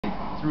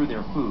through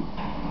their food.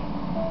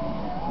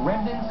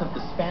 Remnants of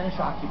the Spanish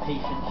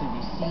occupation can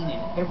be seen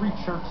in every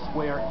church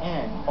square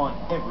and on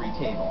every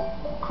table.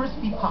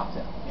 Crispy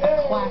pata,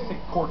 a classic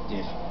pork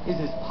dish, is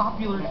as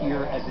popular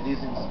here as it is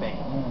in Spain.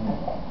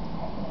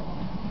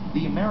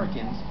 The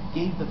Americans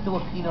gave the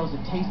Filipinos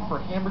a taste for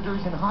hamburgers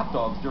and hot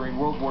dogs during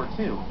World War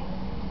II.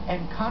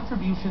 And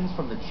contributions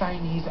from the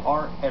Chinese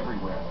are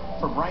everywhere,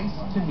 from rice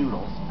to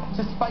noodles,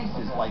 to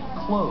spices like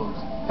cloves,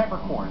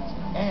 peppercorns,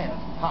 and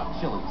hot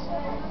chilies.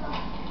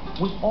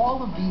 With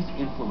all of these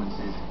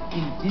influences,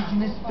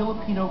 indigenous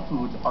Filipino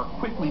foods are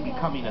quickly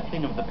becoming a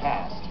thing of the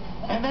past.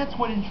 And that's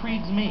what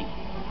intrigues me.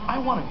 I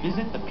want to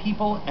visit the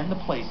people and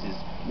the places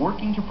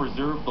working to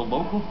preserve the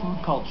local food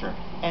culture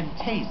and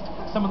taste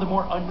some of the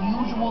more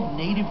unusual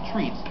native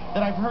treats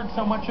that I've heard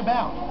so much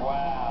about.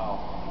 Wow.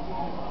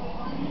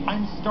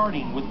 I'm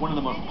starting with one of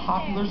the most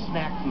popular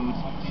snack foods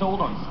sold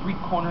on street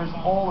corners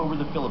all over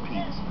the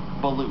Philippines,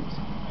 balut.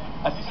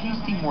 A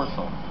tasty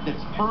morsel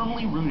that's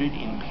firmly rooted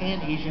in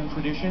Pan-Asian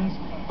traditions,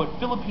 but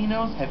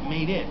Filipinos have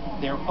made it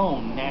their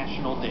own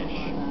national dish.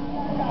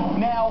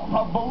 Now,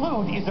 a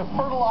balut is a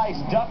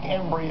fertilized duck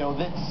embryo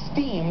that's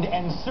steamed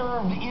and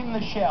served in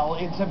the shell.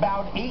 It's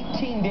about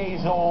 18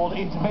 days old.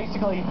 It's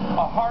basically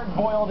a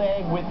hard-boiled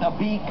egg with a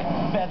beak,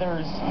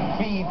 feathers,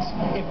 feet.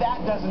 If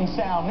that doesn't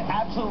sound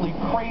absolutely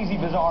crazy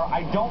bizarre,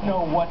 I don't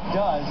know what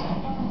does.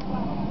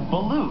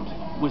 Balut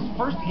was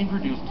first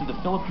introduced to the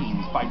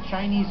Philippines by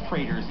Chinese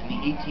traders in the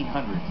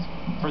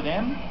 1800s. For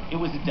them, it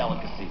was a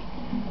delicacy.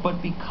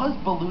 But because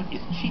balut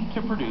is cheap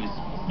to produce,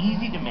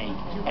 easy to make,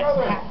 and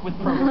packed with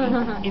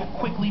protein, it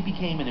quickly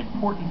became an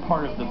important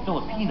part of the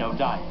Filipino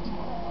diet.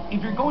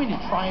 If you're going to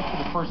try it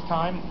for the first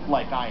time,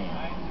 like I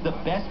am, the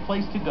best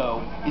place to go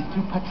is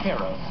to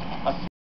Pateros, a